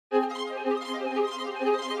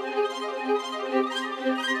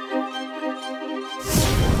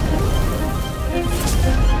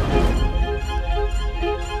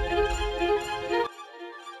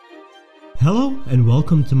and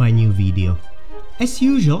welcome to my new video. As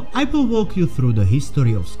usual, I will walk you through the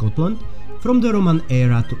history of Scotland from the Roman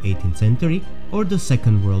era to 18th century or the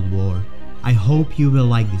Second World War. I hope you will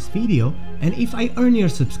like this video, and if I earn your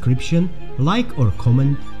subscription, like or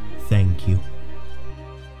comment, thank you.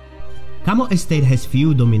 Cammo estate has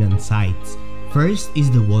few dominant sites. First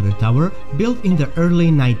is the water tower, built in the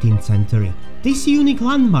early 19th century. This unique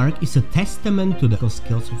landmark is a testament to the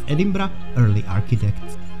skills of Edinburgh early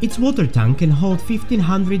architects. Its water tank can hold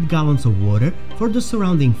 1500 gallons of water for the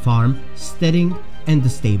surrounding farm, steading and the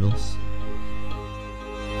stables.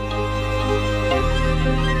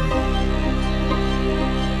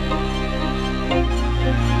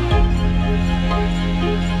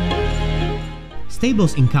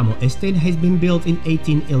 Stables in Cammo estate has been built in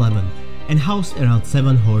 1811 and housed around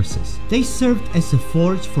 7 horses. They served as a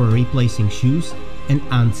forge for replacing shoes and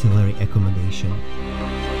ancillary accommodation.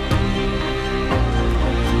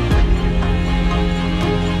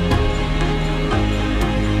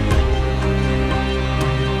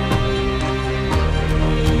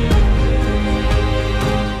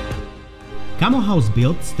 Cammo house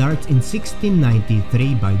build starts in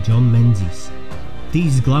 1693 by John Menzies.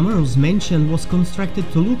 This glamorous mansion was constructed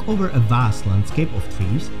to look over a vast landscape of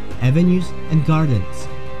trees, avenues and gardens.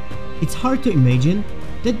 It's hard to imagine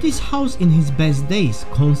that this house in his best days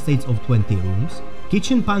consists of 20 rooms,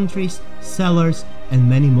 kitchen pantries, cellars and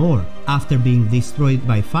many more. After being destroyed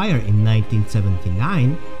by fire in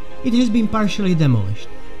 1979, it has been partially demolished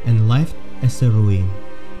and left as a ruin.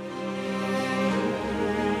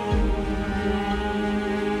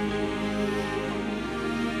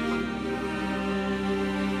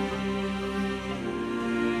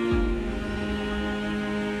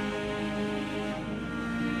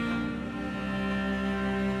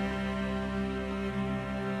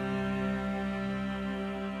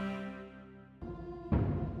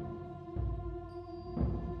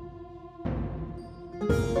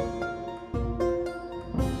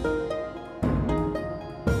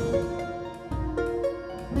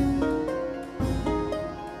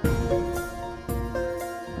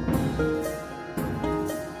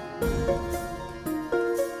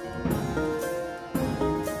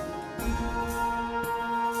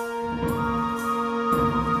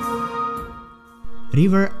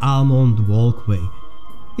 River Almond Walkway.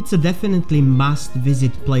 It's a definitely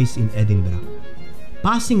must-visit place in Edinburgh.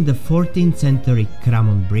 Passing the 14th century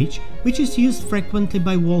Cramond bridge, which is used frequently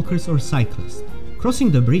by walkers or cyclists. Crossing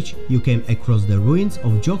the bridge, you came across the ruins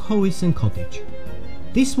of Jock Howison Cottage.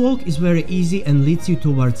 This walk is very easy and leads you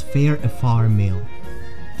towards Fair Afar Mill.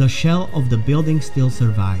 The shell of the building still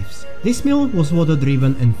survives. This mill was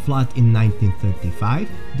water-driven and flooded in 1935,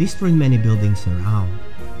 destroyed many buildings around.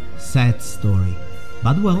 Sad story.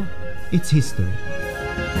 But well, it's history.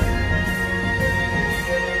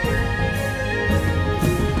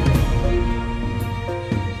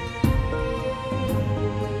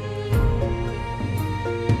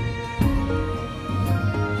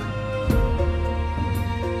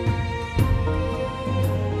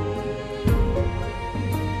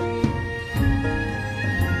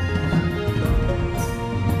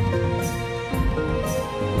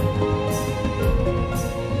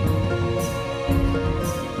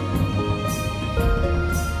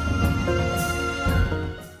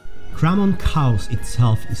 Cramond house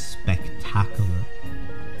itself is spectacular.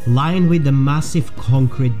 Lined with the massive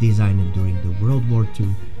concrete designed during the World War II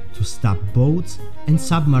to stop boats and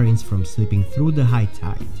submarines from slipping through the high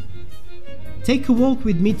tide. Take a walk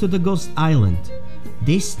with me to the Ghost Island.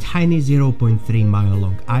 This tiny 0.3 mile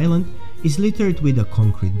long island is littered with the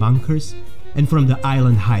concrete bunkers, and from the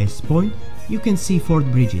island's highest point you can see 4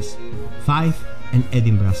 bridges, Fife and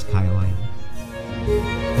Edinburgh skyline.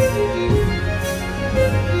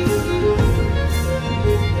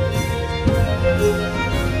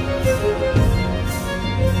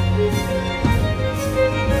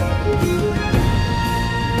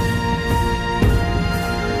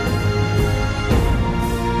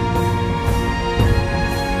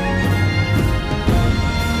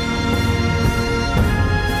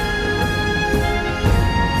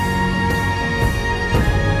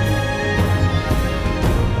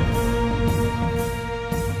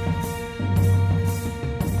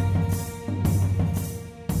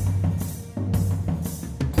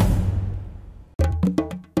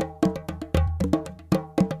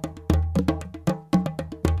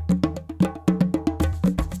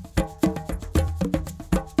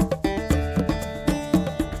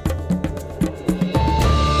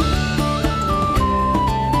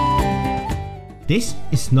 This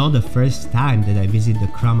is not the first time that I visit the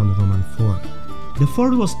Cramond Roman fort. The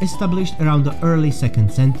fort was established around the early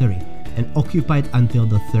 2nd century and occupied until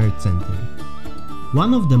the 3rd century.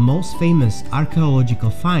 One of the most famous archaeological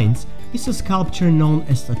finds is a sculpture known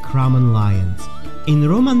as the Cramond lions. In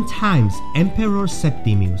Roman times, Emperor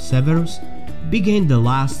Septimius Severus began the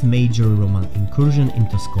last major Roman incursion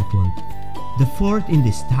into Scotland. The fort in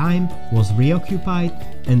this time was reoccupied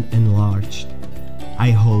and enlarged.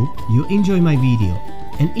 I hope you enjoy my video,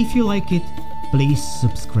 and if you like it, please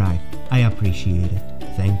subscribe. I appreciate it.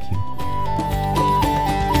 Thank you.